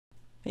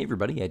Hey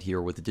everybody, Ed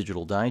here with the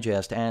Digital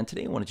Digest, and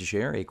today I wanted to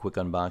share a quick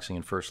unboxing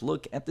and first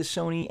look at the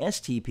Sony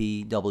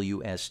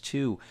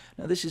STP-WS2.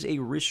 Now this is a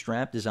wrist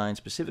strap designed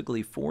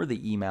specifically for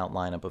the E-mount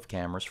lineup of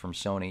cameras from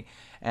Sony,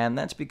 and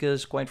that's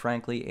because, quite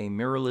frankly, a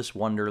mirrorless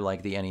wonder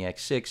like the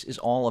NEX6 is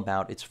all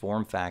about its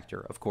form factor,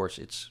 of course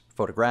its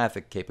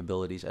photographic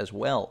capabilities as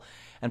well.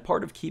 And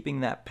part of keeping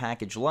that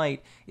package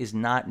light is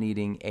not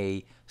needing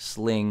a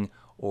sling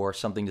or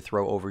something to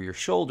throw over your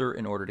shoulder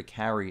in order to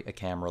carry a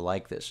camera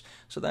like this.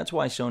 So that's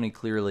why Sony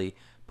clearly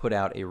put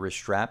out a wrist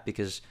strap,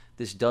 because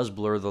this does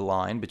blur the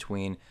line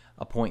between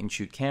a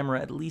point-and-shoot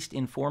camera, at least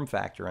in form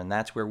factor, and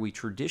that's where we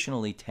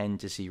traditionally tend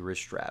to see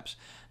wrist straps.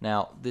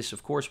 Now, this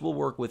of course will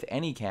work with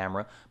any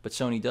camera, but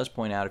Sony does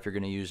point out if you're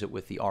going to use it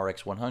with the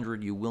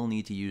RX100, you will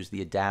need to use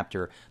the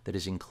adapter that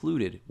is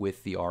included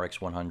with the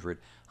RX100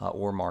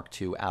 or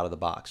Mark II out of the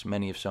box.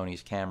 Many of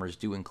Sony's cameras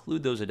do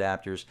include those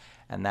adapters,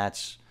 and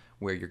that's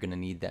where you're going to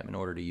need them in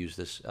order to use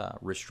this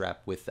wrist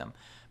strap with them,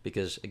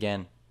 because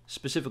again,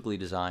 specifically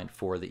designed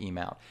for the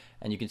E-mount.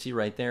 And you can see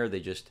right there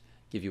they just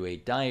give you a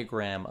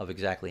diagram of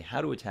exactly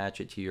how to attach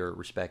it to your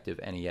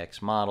respective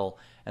NEX model,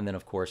 and then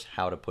of course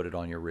how to put it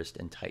on your wrist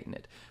and tighten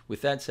it.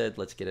 With that said,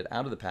 let's get it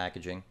out of the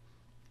packaging.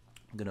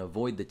 I'm going to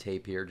avoid the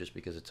tape here just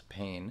because it's a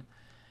pain,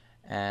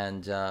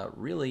 and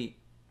really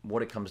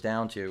what it comes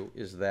down to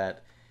is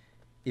that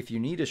if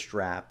you need a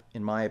strap,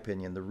 in my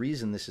opinion, the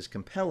reason this is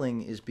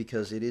compelling is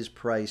because it is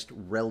priced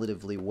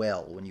relatively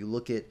well. When you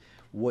look at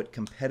what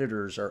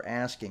competitors are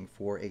asking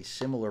for a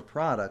similar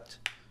product,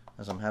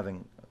 as I'm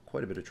having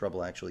quite a bit of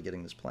trouble actually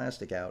getting this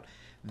plastic out,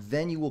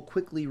 then you will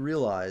quickly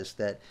realize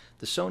that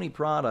the Sony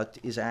product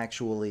is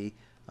actually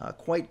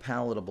quite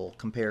palatable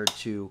compared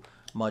to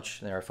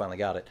much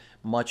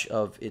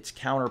of its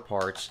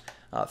counterparts.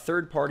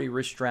 Third-party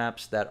wrist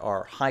straps that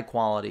are high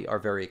quality are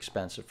very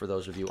expensive, for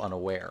those of you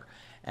unaware.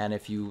 And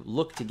if you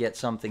look to get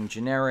something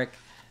generic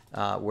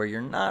where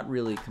you're not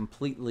really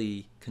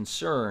completely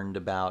concerned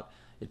about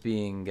it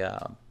being,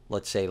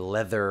 let's say,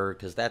 leather,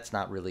 because that's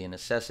not really a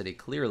necessity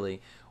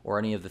clearly, or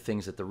any of the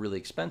things that the really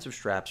expensive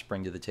straps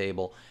bring to the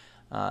table,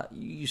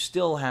 you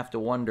still have to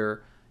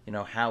wonder,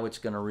 how it's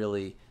going to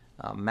really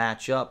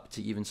match up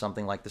to even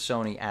something like the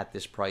Sony at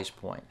this price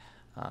point.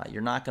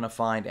 You're not going to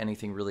find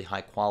anything really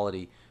high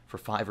quality for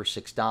 $5 or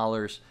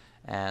 $6.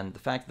 And the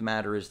fact of the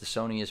matter is the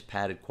Sony is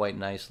padded quite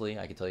nicely.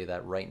 I can tell you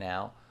that right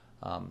now.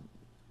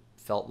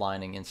 Felt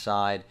lining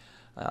inside,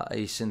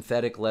 a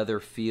synthetic leather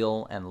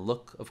feel and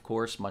look, of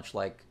course, much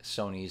like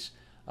Sony's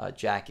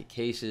jacket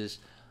cases,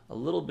 a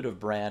little bit of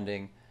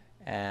branding,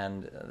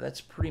 and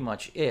that's pretty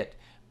much it.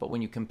 But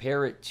when you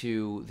compare it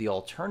to the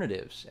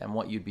alternatives and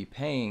what you'd be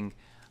paying,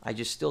 I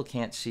just still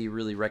can't see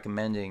really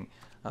recommending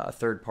a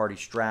third-party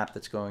strap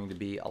that's going to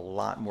be a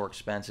lot more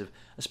expensive,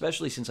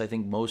 especially since I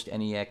think most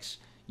NEX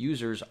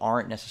users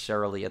aren't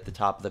necessarily at the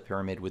top of the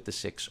pyramid with the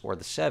 6 or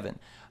the 7.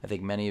 I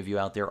think many of you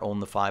out there own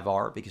the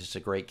 5R because it's a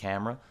great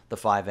camera, the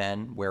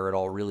 5N, where it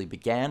all really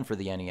began for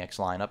the NEX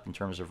lineup in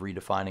terms of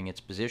redefining its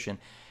position,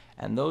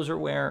 and those are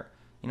where,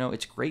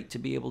 it's great to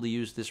be able to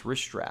use this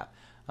wrist strap.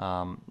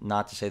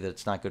 Not to say that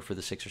it's not good for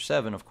the 6 or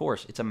 7, of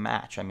course, it's a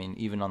match. I mean,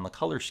 even on the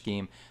color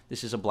scheme,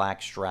 this is a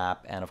black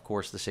strap, and of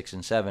course the 6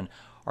 and 7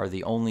 are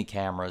the only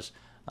cameras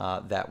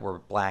that were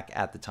black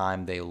at the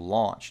time they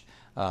launched.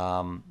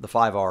 The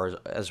 5R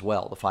as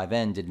well. The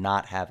 5N did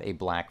not have a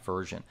black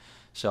version.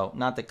 So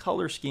not the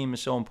color scheme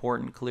is so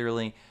important,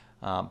 clearly,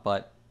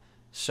 but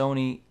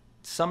Sony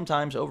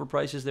sometimes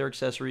overprices their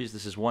accessories.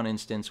 This is one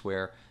instance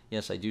where,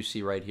 yes, I do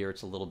see right here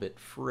it's a little bit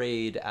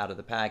frayed out of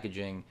the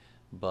packaging,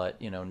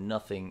 but,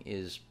 nothing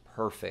is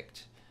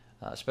perfect,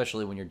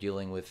 especially when you're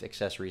dealing with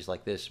accessories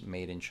like this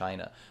made in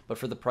China. But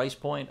for the price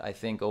point, I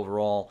think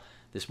overall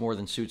this more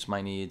than suits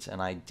my needs,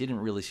 and I didn't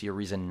really see a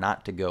reason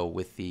not to go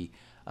with the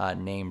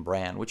name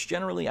brand, which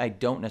generally I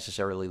don't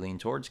necessarily lean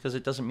towards, because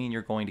it doesn't mean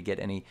you're going to get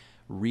any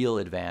real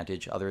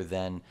advantage other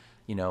than,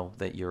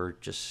 that you're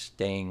just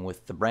staying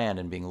with the brand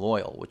and being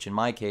loyal, which in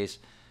my case,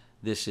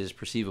 this is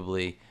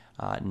perceivably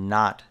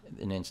not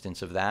an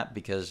instance of that,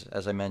 because,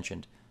 as I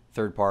mentioned,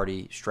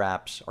 third-party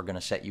straps are going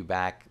to set you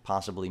back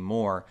possibly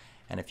more,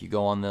 and if you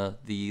go on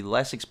the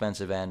less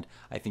expensive end,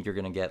 I think you're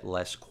going to get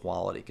less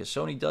quality, because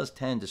Sony does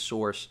tend to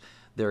source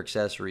their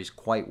accessories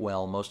quite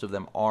well. Most of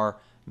them are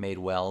made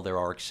well. There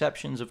are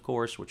exceptions, of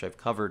course, which I've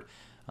covered,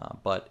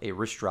 but a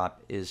wrist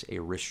strap is a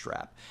wrist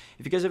strap.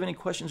 If you guys have any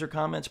questions or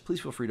comments,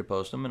 please feel free to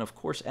post them, and of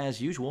course, as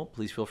usual,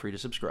 please feel free to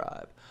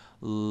subscribe.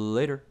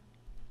 Later.